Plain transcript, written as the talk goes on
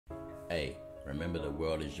Hey, remember the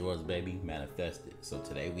world is yours, baby. Manifest it. So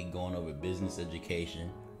today we going over business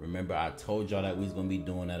education. Remember, I told y'all that we was gonna be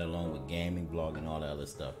doing that along with gaming, vlog, and all that other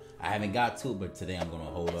stuff. I haven't got to it, but today I'm gonna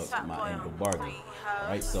hold up my end of the bargain.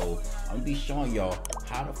 Alright, so I'm gonna be showing y'all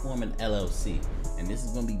how to form an LLC. And this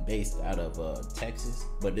is gonna be based out of Texas,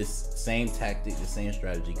 but this same tactic, the same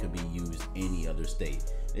strategy could be used any other state.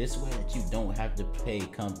 This way that you don't have to pay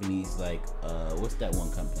companies like what's that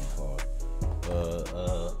one company called?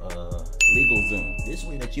 LegalZoom. This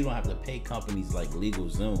way that you don't have to pay companies like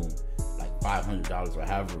LegalZoom like $500 or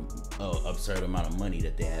however absurd amount of money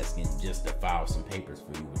that they're asking just to file some papers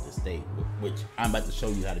for you with the state, which I'm about to show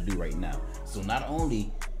you how to do right now. So not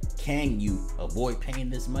only can you avoid paying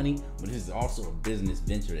this money, but this is also a business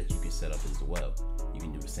venture that you can set up as well. You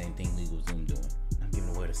can do the same thing LegalZoom doing. I'm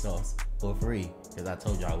giving away the sauce for free because I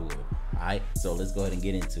told y'all I would. Alright, so let's go ahead and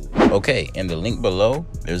get into it. Okay, in the link below,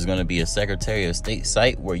 there's going to be a Secretary of State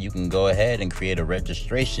site where you can go ahead and create a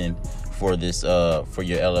registration for this for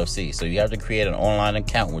your LLC. So you have to create an online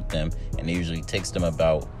account with them, and it usually takes them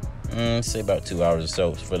about say about 2 hours or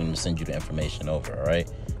so for them to send you the information over. All right,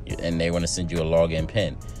 and they want to send you a login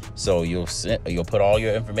pin. So you'll put all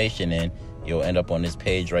your information in. You'll end up on this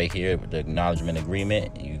page right here with the acknowledgement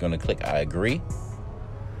agreement. You're going to click I agree.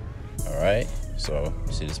 All right, so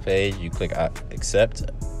you see this page, you click I accept.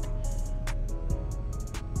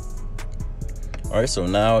 All right, so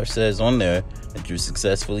now it says on there that you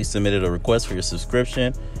successfully submitted a request for your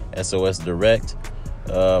subscription, SOS Direct,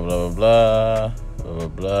 blah, blah, blah, blah, blah,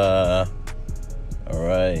 blah. All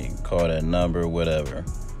right, you can call that number, whatever.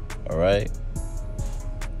 All right.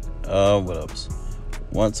 What else?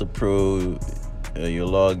 Once approved, you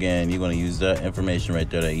log in, you're going to use that information right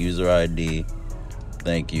there, that user ID.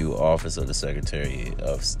 Thank you, Office of the Secretary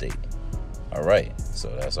of State. All right, so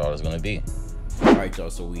that's all it's going to be. All right, y'all,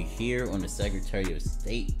 so we're here on the Secretary of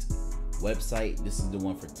State website. This is the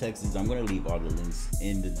one for Texas. I'm going to leave all the links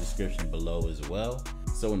in the description below as well.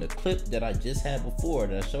 So in the clip that I just had before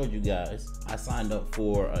that I showed you guys, I signed up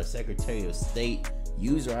for a Secretary of State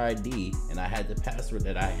user ID, and I had the password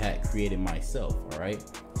that I had created myself. All right,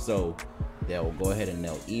 so they'll go ahead and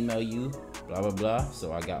they'll email you, blah, blah, blah.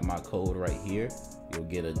 So I got my code right here. You'll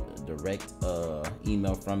get a direct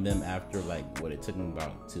email from them after, like, what it took them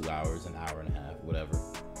about 2 hours, an hour and a half, whatever.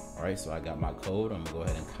 All right, so I got my code. I'm gonna go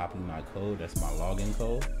ahead and copy my code. That's my login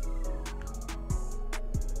code.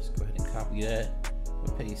 Just go ahead and copy that,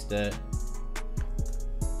 paste that.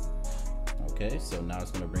 Okay, so now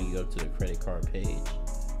it's gonna bring you up to the credit card page.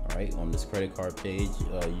 All right, on this credit card page,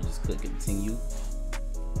 you just click continue.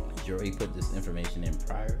 You already put this information in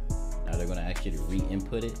prior. Now they're gonna ask you to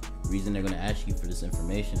re-input it. The reason they're gonna ask you for this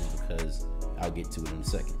information is because I'll get to it in a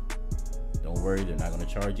second. Don't worry, they're not gonna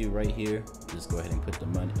charge you right here. Just go ahead and put the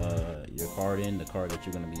money, your card in, the card that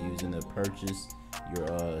you're gonna be using to purchase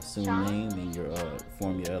your suing name and your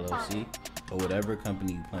form your LLC or whatever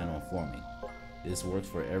company you plan on forming. This works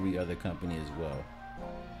for every other company as well,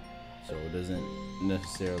 so it doesn't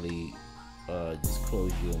necessarily just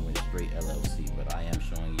close you and went straight LLC. But I am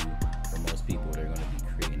showing you, for most people, they're going to be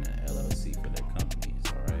creating an LLC for their companies.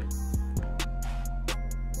 All right,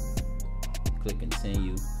 click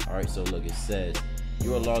continue. All right, so look, it says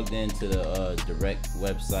you are logged into the direct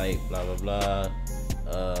website, blah blah blah.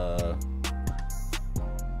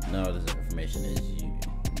 No, this information is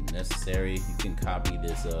necessary. You can copy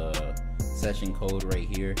this session code right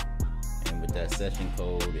here, and with that session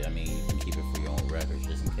code, I mean, you can keep it for your own records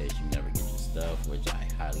just in case you never get your stuff, which I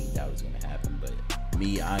highly doubt is going to happen. But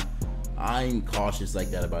me, I'm cautious like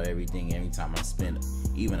that about everything. Every time I spend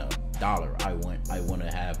even $1, I want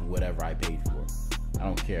to have whatever I paid for. I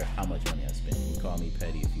don't care how much money I spend. You can call me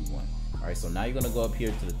petty if you want. All right, so now you're going to go up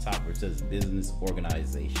here to the top where it says business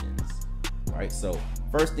organizations. All right, so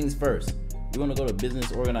first things first, you're going to go to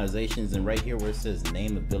business organizations, and right here where it says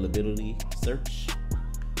name availability search,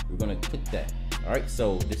 we're going to click that. All right,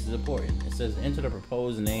 so this is important. It says enter the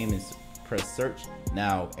proposed name and press search.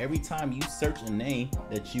 Now every time you search a name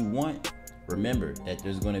that you want, remember that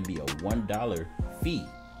there's going to be a $1 fee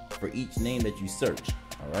for each name that you search.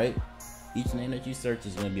 All right, each name that you search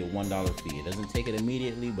is going to be a $1 fee. It doesn't take it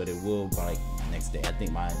immediately, but it will by next day. I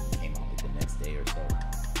think mine came out like the next day or so.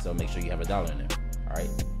 So make sure you have $1 in there. All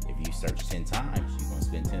right, if you search 10 times, you're going to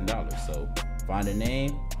spend $10. So find a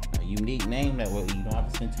name, a unique name, that way you don't have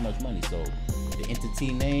to spend too much money. So the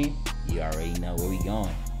entity name, you already know where we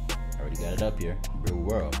going. I already got it up here, Brew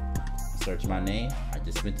World. Search my name. I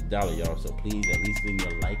just spent $1, y'all. So please at least leave me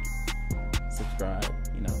a like, subscribe,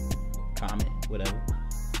 you know, comment, whatever.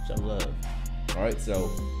 Show love. All right, so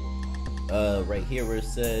right here where it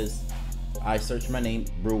says I search my name,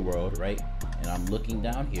 Brew World, right? And I'm looking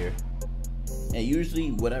down here. And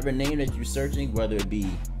usually whatever name that you're searching, whether it be,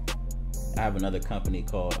 I have another company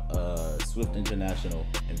called Swift International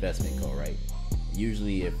Investment Co. Right?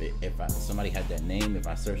 Usually, if somebody had that name, if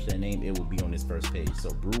I search that name, it would be on this first page. So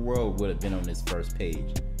Brew World would have been on this first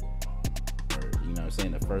page, or you know what I'm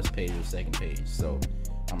saying, the first page or second page. So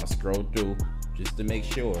I'm gonna scroll through just to make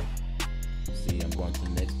sure. See, I'm going to the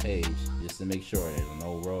next page just to make sure. There's an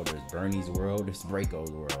old world. There's Bernie's World. There's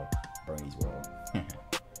Breako's World. Bernie's World. You know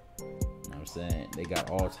what I'm saying? They got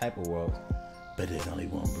all type of worlds, but there's only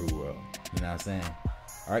one Brew World. You know what I'm saying?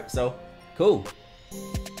 All right, so cool.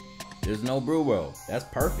 There's no Brew World. That's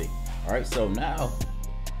perfect. All right, so now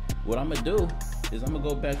what I'm gonna do is I'm gonna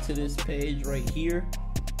go back to this page right here,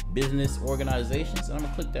 business organizations, and I'm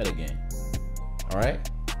gonna click that again. All right.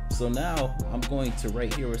 So now I'm going to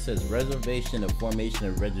right here where it says reservation of formation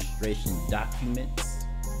and registration documents.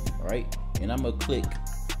 All right, and I'm gonna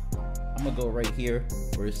go right here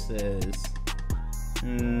where it says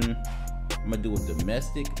I'm gonna do a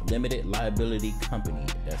domestic limited liability company.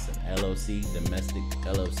 That's an LLC, domestic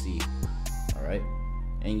LLC. All right,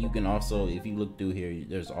 and you can also, if you look through here,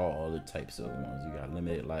 there's all other types of ones. You got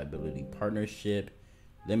limited liability partnership,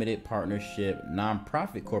 limited partnership,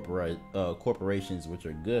 non-profit corporations, which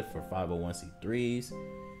are good for 501c3s,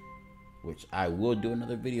 which I will do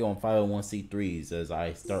another video on 501c3s as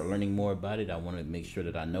I start learning more about it. I want to make sure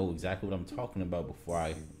that I know exactly what I'm talking about before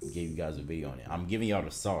I give you guys a video on it. I'm giving y'all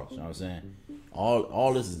the sauce, you know what I'm saying?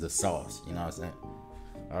 All this is the sauce, you know what I'm saying?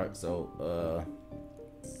 All right, so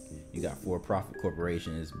you got for-profit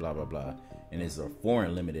corporations, blah blah blah, and it's a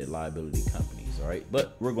foreign limited liability companies. All right,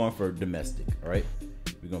 but we're going for domestic. All right,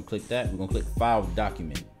 we're gonna click that. We're gonna click file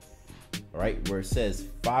document. All right, where it says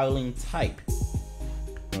filing type,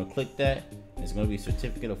 we're gonna click that. It's gonna be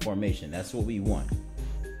certificate of formation. That's what we want.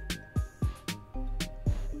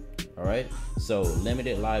 All right, so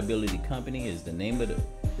limited liability company is the name of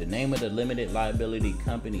the limited liability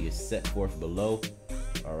company is set forth below.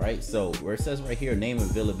 All right, so where it says right here, name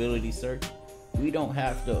availability search, we don't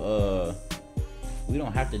have to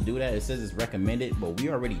do that. It says it's recommended, but we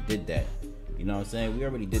already did that. You know what I'm saying? We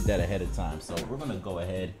already did that ahead of time. So we're gonna go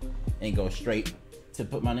ahead and go straight to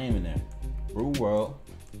put my name in there. Brew World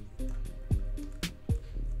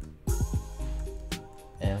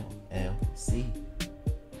LLC.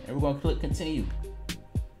 And we're gonna click continue.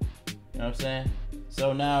 You know what I'm saying?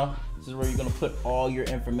 So now this is where you're gonna put all your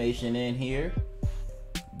information in here.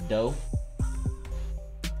 Doe,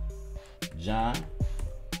 John.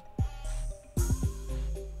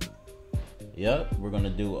 Yep, we're gonna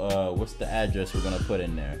do what's the address we're gonna put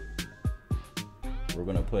in there? We're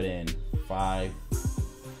gonna put in 5.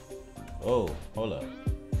 Oh, hold up.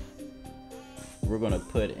 We're gonna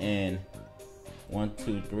put in 1,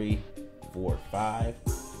 2, 3, 4, 5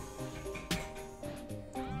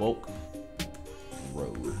 Bulk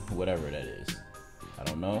Road, whatever that is. I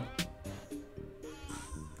don't know.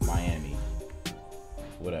 Miami,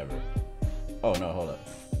 whatever. Oh no, hold up.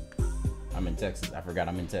 I'm in Texas. I forgot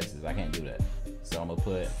I'm in Texas. I can't do that. So I'm gonna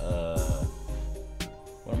put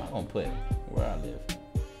what am I gonna put? Where I live?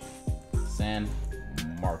 San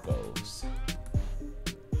Marcos.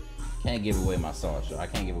 Can't give away my sauce, so I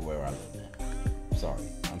can't give away where I live, man. Sorry.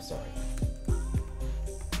 I'm sorry.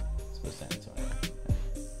 Let's put San Antonio.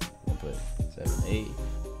 I'm gonna put 7, 8,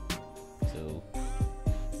 2,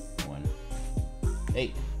 1,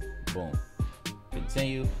 8. Boom.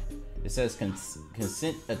 Continue. It says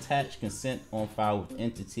consent attached, consent on file with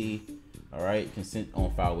entity. All right, consent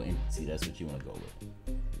on file with entity. That's what you want to go with.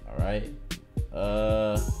 All right.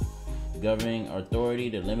 Governing authority.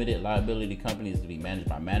 The limited liability company is to be managed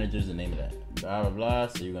by managers. The name of that. Blah blah blah.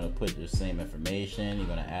 So you're gonna put the same information. You're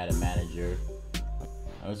gonna add a manager.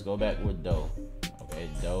 Let's go back with Doe. Okay,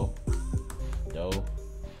 Doe,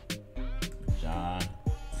 John.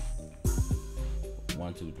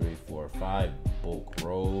 1, 2, 3, 4, 5 Bulk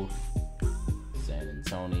Road, San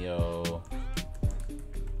Antonio,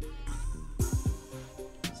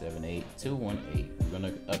 78218. We're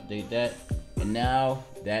gonna update that, and now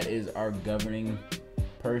that is our governing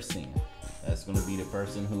person. That's gonna be the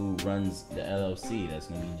person who runs the LLC. That's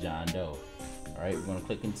gonna be John Doe. All right, we're gonna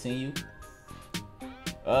click continue.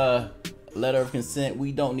 Letter of consent.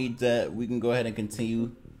 We don't need that. We can go ahead and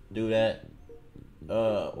continue. Do that.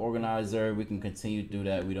 Organizer, we can continue to do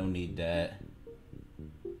that. We don't need that.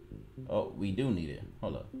 Oh, we do need it.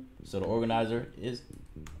 Hold up. So the organizer is,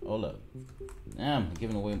 hold up. Damn, I'm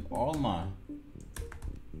giving away all my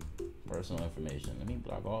personal information. Let me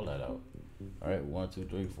block all that out. All right, 1, 2,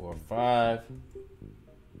 3, 4, 5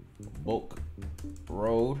 Bulk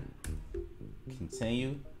Road.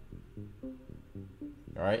 Continue.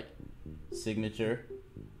 All right, signature.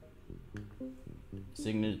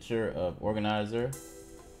 signature of organizer,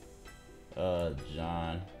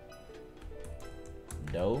 John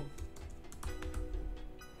Doe.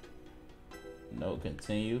 No,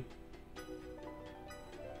 continue.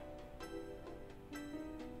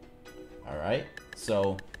 All right,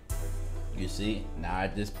 so you see now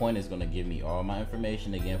at this point it's going to give me all my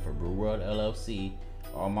information again for Brew World LLC.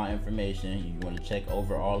 All my information. You want to check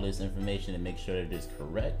over all this information and make sure that it's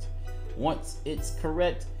correct. Once it's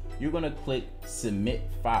correct, you're going to click submit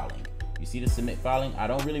filing. You see the submit filing? I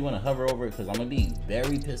don't really want to hover over it because I'm going to be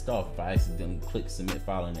very pissed off if I accidentally click submit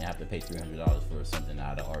filing and have to pay $300 for something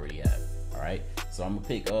that I already have. All right, so I'm gonna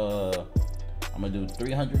pick I'm gonna do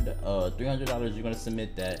 $300. You're gonna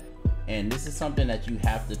submit that, and this is something that you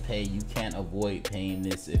have to pay. You can't avoid paying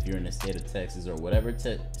this if you're in the state of Texas or whatever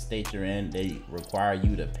state you're in. They require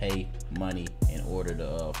you to pay money in order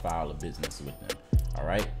to file a business with them. All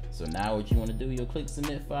right, so now what you want to do, you'll click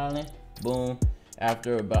submit filing. Boom.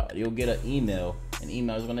 After you'll get an email. An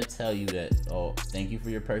email is going to tell you that, oh, thank you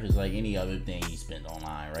for your purchase, like any other thing you spend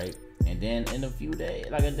online, right? And then in a few days,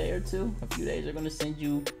 like a day or two, a few days, they're going to send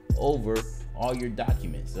you over all your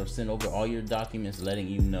documents. They'll send over all your documents letting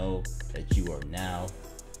you know that you are now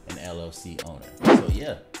an LLC owner. So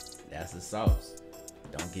yeah, that's the sauce.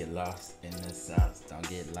 Don't get lost in the sauce. Don't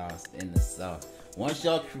get lost in the sauce. Once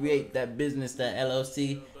y'all create that business, that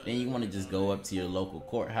LLC, then you want to just go up to your local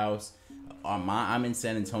courthouse. I'm in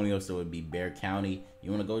San Antonio, so it'd be Bexar County. You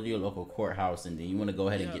want to go to your local courthouse, and then you want to go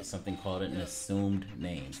ahead and get something called an assumed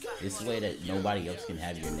name. This way that nobody else can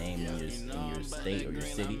have your name in your state or your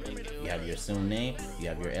city. You have your assumed name, you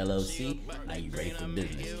have your LLC, now you're ready for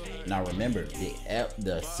business. Now remember,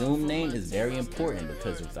 the assumed name is very important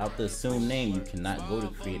because without the assumed name, you cannot go to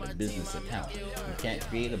create a business account. You can't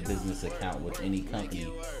create a business account with any company,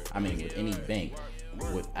 with any bank,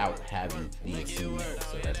 without having the assumed name.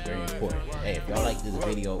 So that's very important. Hey, if y'all like this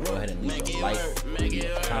video, go ahead and leave a like, leave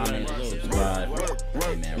a comment, subscribe.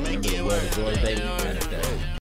 Hey man, remember the word is yours, baby.